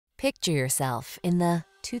Picture yourself in the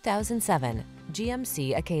 2007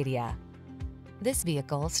 GMC Acadia. This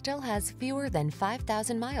vehicle still has fewer than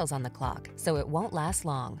 5,000 miles on the clock, so it won't last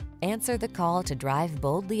long. Answer the call to drive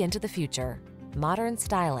boldly into the future. Modern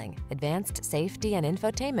styling, advanced safety and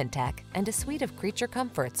infotainment tech, and a suite of creature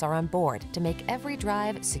comforts are on board to make every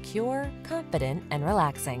drive secure, confident, and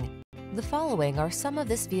relaxing. The following are some of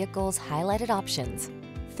this vehicle's highlighted options: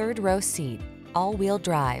 third row seat, all-wheel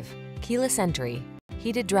drive, keyless entry,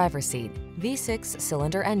 heated driver's seat, V6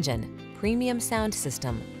 cylinder engine, premium sound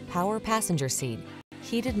system, power passenger seat,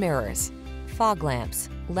 heated mirrors, fog lamps,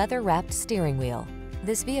 leather-wrapped steering wheel.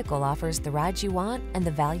 This vehicle offers the ride you want and the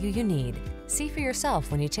value you need. See for yourself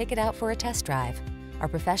when you take it out for a test drive. Our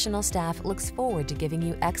professional staff looks forward to giving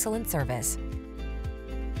you excellent service.